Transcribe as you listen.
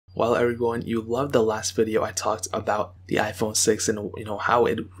Well, everyone, you loved the last video I talked about the iPhone 6 and how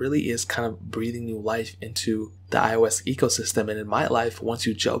it really is kind of breathing new life into the iOS ecosystem and in my life once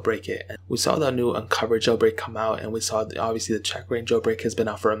you jailbreak it. And we saw the new uncovered jailbreak come out, and we saw obviously the checkra jailbreak has been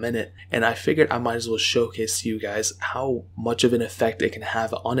out for a minute, and I figured I might as well showcase to you guys how much of an effect it can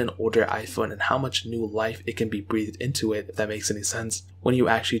have on an older iPhone and how much new life it can be breathed into it, if that makes any sense, when you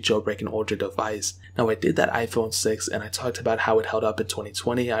actually jailbreak an older device. Now, I did that iPhone 6 and I talked about how it held up in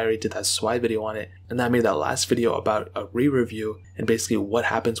 2020. I already did that swipe video on it, and then I made that last video about a re-review and basically what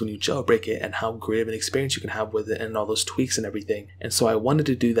happens when you jailbreak it and how great of an experience you can have with it and all those tweaks and everything. And so I wanted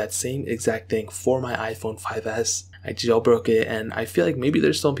to do that same exact thing for my iPhone 5S. I jailbroke it, and I feel like maybe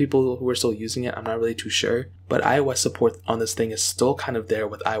there's some people who are still using it. I'm not really too sure, but iOS support on this thing is still kind of there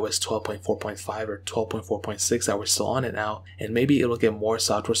with iOS 12.4.5 or 12.4.6 that we're still on it now, and maybe it'll get more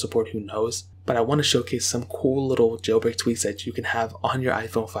software support, who knows. But I want to showcase some cool little jailbreak tweaks that you can have on your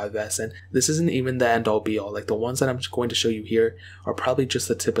iPhone 5S, and this isn't even the end all be all. Like, the ones that I'm going to show you here are probably just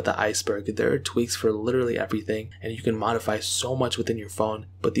the tip of the iceberg. There are tweaks for literally everything, and you can modify so much within your phone,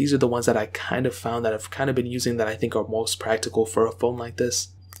 but these are the ones that I kind of found that I've kind of been using that I think are most practical for a phone like this.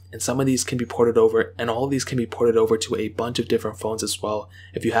 And some of these can be ported over, and all of these can be ported over to a bunch of different phones as well.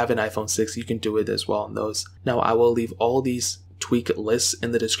 If you have an iPhone 6, you can do it as well on those. Now, I will leave all these tweak lists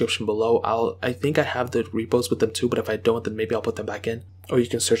in the description below. I think I have the repos with them too, but if I don't, then maybe I'll put them back in, or you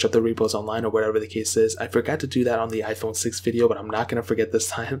can search up the repos online or whatever the case is. I forgot to do that on the iPhone 6 video, but I'm not going to forget this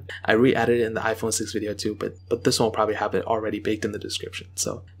time. I re-added it in the iPhone 6 video too, but this one will probably have it already baked in the description.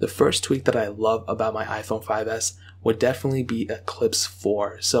 So the first tweak that I love about my iPhone 5S would definitely be Eclipse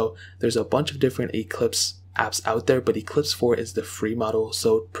 4. So there's a bunch of different Eclipse apps out there, but Eclipse 4 is the free model,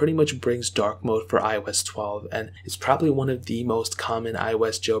 so it pretty much brings dark mode for iOS 12, and it's probably one of the most common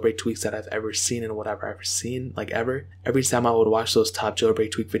iOS jailbreak tweaks that I've ever seen and whatever I've ever seen, like ever. Every time I would watch those top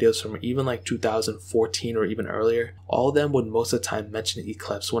jailbreak tweak videos from even like 2014 or even earlier, all of them would most of the time mention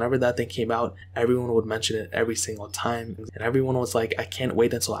Eclipse. Whenever that thing came out, everyone would mention it every single time, and everyone was like, I can't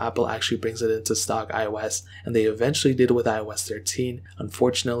wait until Apple actually brings it into stock iOS, and they eventually did with iOS 13.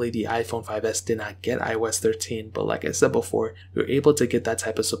 Unfortunately, the iPhone 5S did not get iOS 13, but like I said before, you're able to get that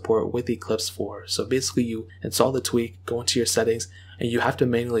type of support with Eclipse 4. So basically, you install the tweak, go into your settings, and you have to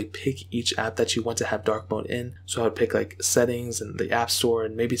manually pick each app that you want to have dark mode in. So I would pick like settings and the App Store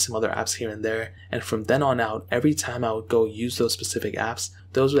and maybe some other apps here and there, and from then on out, every time I would go use those specific apps,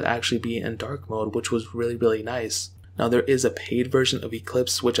 those would actually be in dark mode, which was really nice. Now, there is a paid version of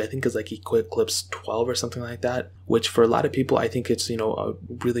Eclipse, which I think is like Eclipse 12 or something like that, which for a lot of people, I think it's, a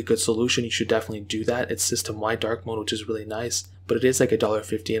really good solution. You should definitely do that. It's system-wide dark mode, which is really nice, but it is like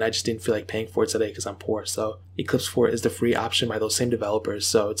 $1.50, and I just didn't feel like paying for it today because I'm poor. So Eclipse 4 is the free option by those same developers,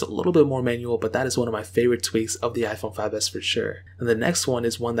 so it's a little bit more manual, but that is one of my favorite tweaks of the iPhone 5S for sure. And the next one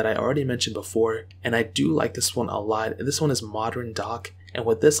is one that I already mentioned before, and I do like this one a lot. This one is Modern Dock. And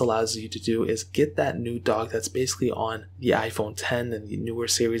what this allows you to do is get that new dock that's basically on the iPhone 10 and the newer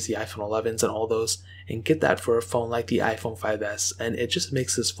series, the iPhone 11s and all those, and get that for a phone like the iPhone 5S. And it just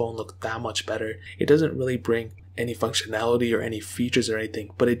makes this phone look that much better. It doesn't really bring any functionality or any features or anything,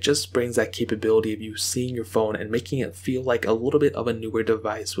 but it just brings that capability of you seeing your phone and making it feel like a little bit of a newer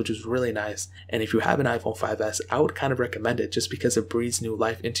device, which is really nice. And if you have an iPhone 5S, I would kind of recommend it just because it breathes new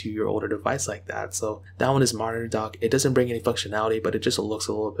life into your older device like that. So that one is Modern Dock. It doesn't bring any functionality, but it just looks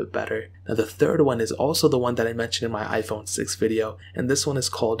a little bit better. Now, the third one is also the one that I mentioned in my iPhone 6 video, and this one is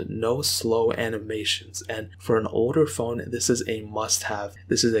called No Slow Animations. And for an older phone, this is a must-have.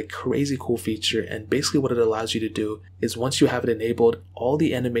 This is a crazy cool feature, and basically what it allows you to do is once you have it enabled, all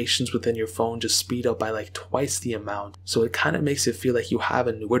the animations within your phone just speed up by like twice the amount. So it kind of makes it feel like you have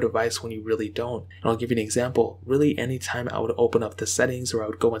a newer device when you really don't. And I'll give you an example. Really, anytime I would open up the settings or I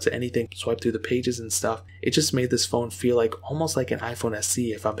would go into anything, swipe through the pages and stuff, it just made this phone feel like almost like an iPhone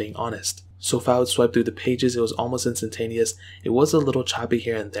SE, if I'm being honest. So if I would swipe through the pages, it was almost instantaneous. It was a little choppy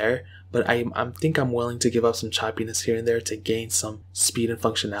here and there, but I think I'm willing to give up some choppiness here and there to gain some speed and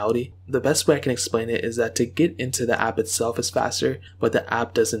functionality. The best way I can explain it is that to get into the app itself is faster, but the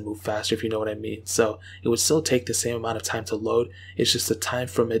app doesn't move faster, if you know what I mean. So it would still take the same amount of time to load. It's just the time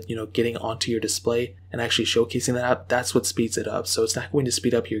from it, getting onto your display and actually showcasing that app, that's what speeds it up. So it's not going to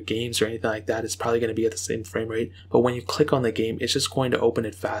speed up your games or anything like that. It's probably going to be at the same frame rate, but when you click on the game, it's just going to open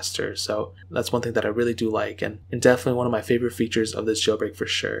it faster. So that's one thing that I really do like, and definitely one of my favorite features of this jailbreak for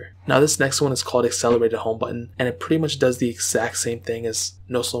sure. Now, this next one is called Accelerated Home Button, and it pretty much does the exact same thing as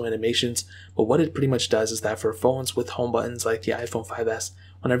No Slow Animations, but what it pretty much does is that for phones with home buttons like the iPhone 5S,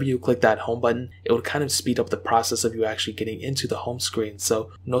 whenever you click that home button, it would kind of speed up the process of you actually getting into the home screen.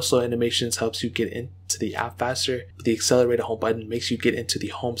 So no slow animations helps you get into the app faster, but the accelerated home button makes you get into the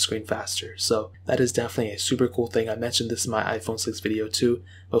home screen faster. So that is definitely a super cool thing. I mentioned this in my iPhone 6 video too,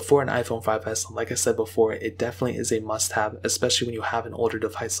 but for an iPhone 5S, like I said before, it definitely is a must-have, especially when you have an older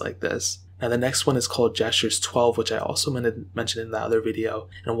device like this. Now the next one is called Gestures 12, which I also mentioned in the other video.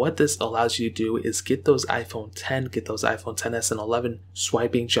 And what this allows you to do is get those iPhone 10, get those iPhone 10s and 11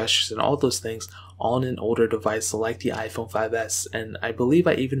 swiping gestures and all those things on an older device like the iPhone 5S. And I believe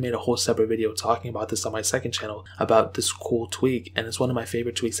I even made a whole separate video talking about this on my second channel about this cool tweak, and it's one of my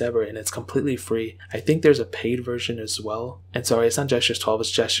favorite tweaks ever, and it's completely free. I think there's a paid version as well. And sorry, it's not Gestures 12,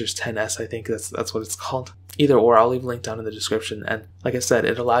 it's Gestures 10s. I think that's what it's called. Either or, I'll leave a link down in the description. And like I said,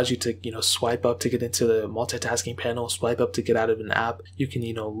 it allows you to, swipe up to get into the multitasking panel, swipe up to get out of an app. You can,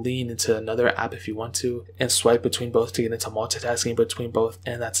 lean into another app if you want to, and swipe between both to get into multitasking between both.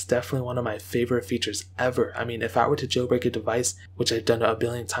 And that's definitely one of my favorite features ever. I mean, if I were to jailbreak a device, which I've done a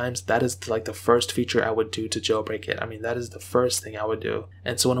billion times, that is like the first feature I would do to jailbreak it. I mean, that is the first thing I would do.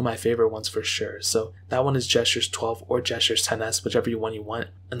 And it's one of my favorite ones for sure. So that one is Gestures 12 or Gestures 10s, whichever one you want.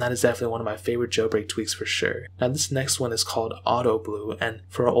 And that is definitely one of my favorite jailbreak tweaks for sure. Now this next one is called Auto Blue, and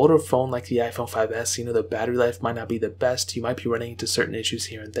for an older phone like the iPhone 5S, the battery life might not be the best. You might be running into certain issues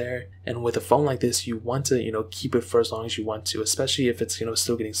here and there. And with a phone like this, you want to, keep it for as long as you want to, especially if it's,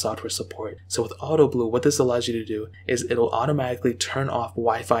 still getting software support. So with Auto Blue, what this allows you to do is it'll automatically turn off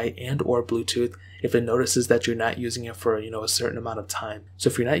Wi-Fi and or Bluetooth if it notices that you're not using it for, a certain amount of time. So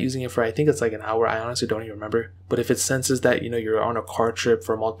if you're not using it for, I think it's like an hour, I honestly don't even remember. But if it senses that, you're on a car trip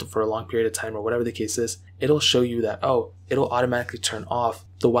for a long period of time or whatever the case is, it'll show you that, it'll automatically turn off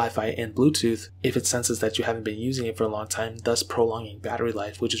the Wi-Fi and Bluetooth if it senses that you haven't been using it for a long time, thus prolonging battery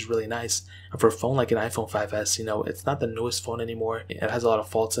life, which is really nice. And for a phone like an iPhone 5S, it's not the newest phone anymore. It has a lot of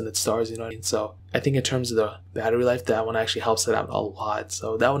faults in its stars, you know what I mean? So I think in terms of the battery life, that one actually helps it out a lot.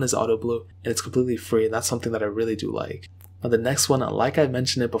 So that one is Auto Blue, and it's completely free, and that's something that I really do like. Now the next one, like I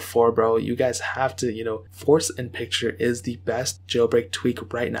mentioned it before, bro, you guys have to, Force in Picture is the best jailbreak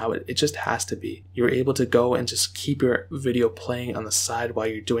tweak right now. It just has to be. You're able to go and just keep your video playing on the side while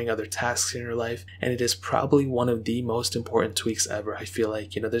you're doing other tasks in your life, and it is probably one of the most important tweaks ever. I feel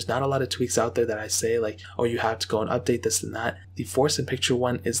like, there's not a lot of tweaks out there that I say like, oh, you have to go and update this and that. The Force in Picture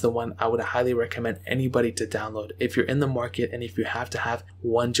one is the one I would highly recommend anybody to download. If you're in the market and if you have to have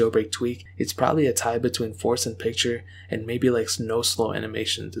one jailbreak tweak, it's probably a tie between Force in Picture and maybe like no slow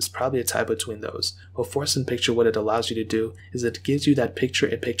animations. It's probably a tie between those. But Force in Picture, what it allows you to do is it gives you that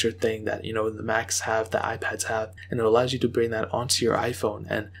picture-in-picture thing that the Macs have, the iPads have, and it allows you to bring that onto your iPhone.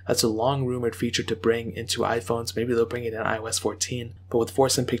 And that's a long rumored feature to bring into iPhones. Maybe they'll bring it in iOS 14. But with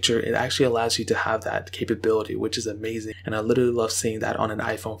Force in Picture, it actually allows you to have that capability, which is amazing. And I literally love seeing that on an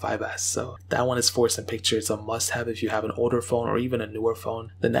iPhone 5S. So that one is Force in Picture. It's a must-have if you have an older phone or even a newer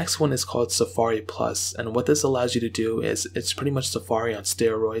phone. The next one is called Safari Plus, and what this allows you to do is it's pretty much Safari on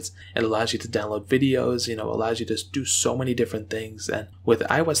steroids. It allows you to download videos, allows you to do so many different things. And with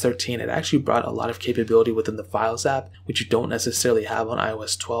iOS 13, it actually brought a lot of capability within the Files app, which you don't necessarily have on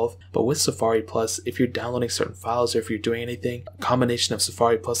iOS 12. But with Safari Plus, if you're downloading certain files or if you're doing anything, a combination of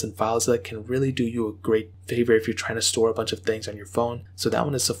Safari Plus and Files that can really do you a great favor if you're trying to store a bunch of things on your phone. So that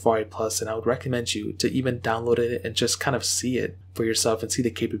one is Safari Plus, and I would recommend you to even download it and just kind of see it for yourself and see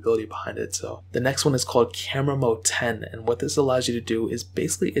the capability behind it. So the next one is called Camera Mode 10, and what this allows you to do is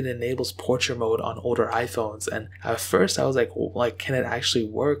basically it enables portrait mode on older iPhones. And at first I was like, well, can it actually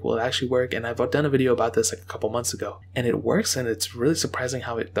work? Will it actually work? And I've done a video about this like a couple months ago, and it works, and it's really surprising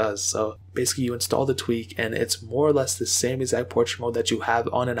how it does. So basically you install the tweak, and it's more or less the same exact portrait mode that you have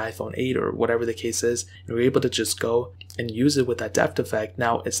on an iPhone 8 or whatever the case is. You're able to just go and use it with that depth effect.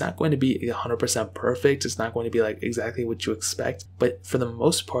 Now, it's not going to be 100% perfect. It's not going to be like exactly what you expect, but for the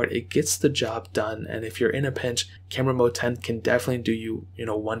most part, it gets the job done. And if you're in a pinch, Camera Mode 10 can definitely do you,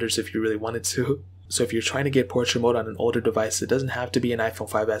 wonders if you really wanted to. So if you're trying to get portrait mode on an older device, it doesn't have to be an iPhone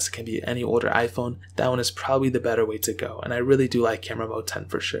 5S, it can be any older iPhone. That one is probably the better way to go, and I really do like Camera Mode 10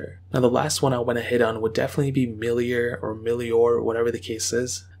 for sure. Now the last one I want to hit on would definitely be Melior or Melior, whatever the case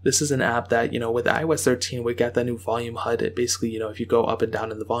is. This is an app that, with iOS 13, we got that new volume HUD. It basically, if you go up and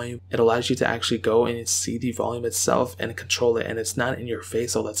down in the volume, it allows you to actually go and see the volume itself and control it, and it's not in your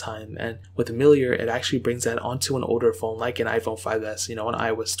face all the time. And with Melior, it actually brings that onto an older phone like an iPhone 5S, on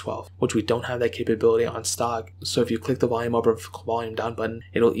iOS 12, which we don't have that capability on stock. So if you click the volume up or volume down button,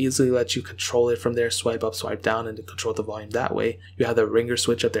 it'll easily let you control it from there, swipe up, swipe down, and to control the volume that way. You have the ringer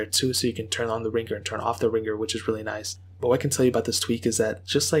switch up there too, so you can turn on the ringer and turn off the ringer, which is really nice. But what I can tell you about this tweak is that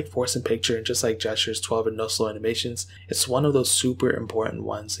just like force and picture and just like gestures 12 and no slow animations, it's one of those super important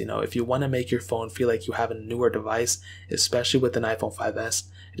ones. If you want to make your phone feel like you have a newer device, especially with an iPhone 5s,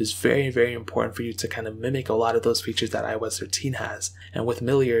 it is very, very important for you to kind of mimic a lot of those features that iOS 13 has. And with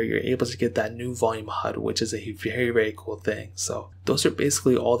Millier, you're able to get that new volume HUD, which is a very, very cool thing. So those are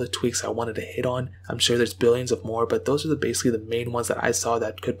basically all the tweaks I wanted to hit on. I'm sure there's billions of more, but those are basically the main ones that I saw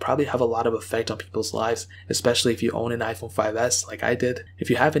that could probably have a lot of effect on people's lives, especially if you own an iPhone 5s like I did. If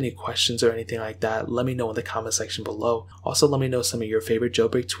you have any questions or anything like that, let me know in the comment section below. Also, let me know some of your favorite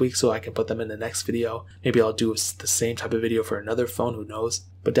jailbreak tweaks so I can put them in the next video. Maybe I'll do the same type of video for another phone, who knows.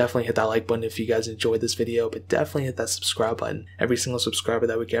 But definitely hit that like button if you guys enjoyed this video, but definitely hit that subscribe button. Every single subscriber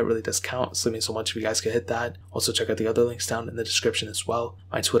that we get really does count, so it means so much if you guys could hit that. Also check out the other links down in the description as well.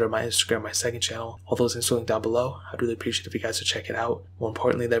 My Twitter, my Instagram, my second channel, all those links are linked down below. I'd really appreciate if you guys would check it out. More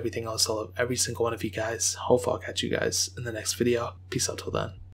importantly than everything else, I love every single one of you guys. Hopefully I'll catch you guys in the next video. Peace out till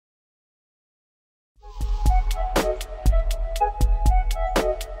then.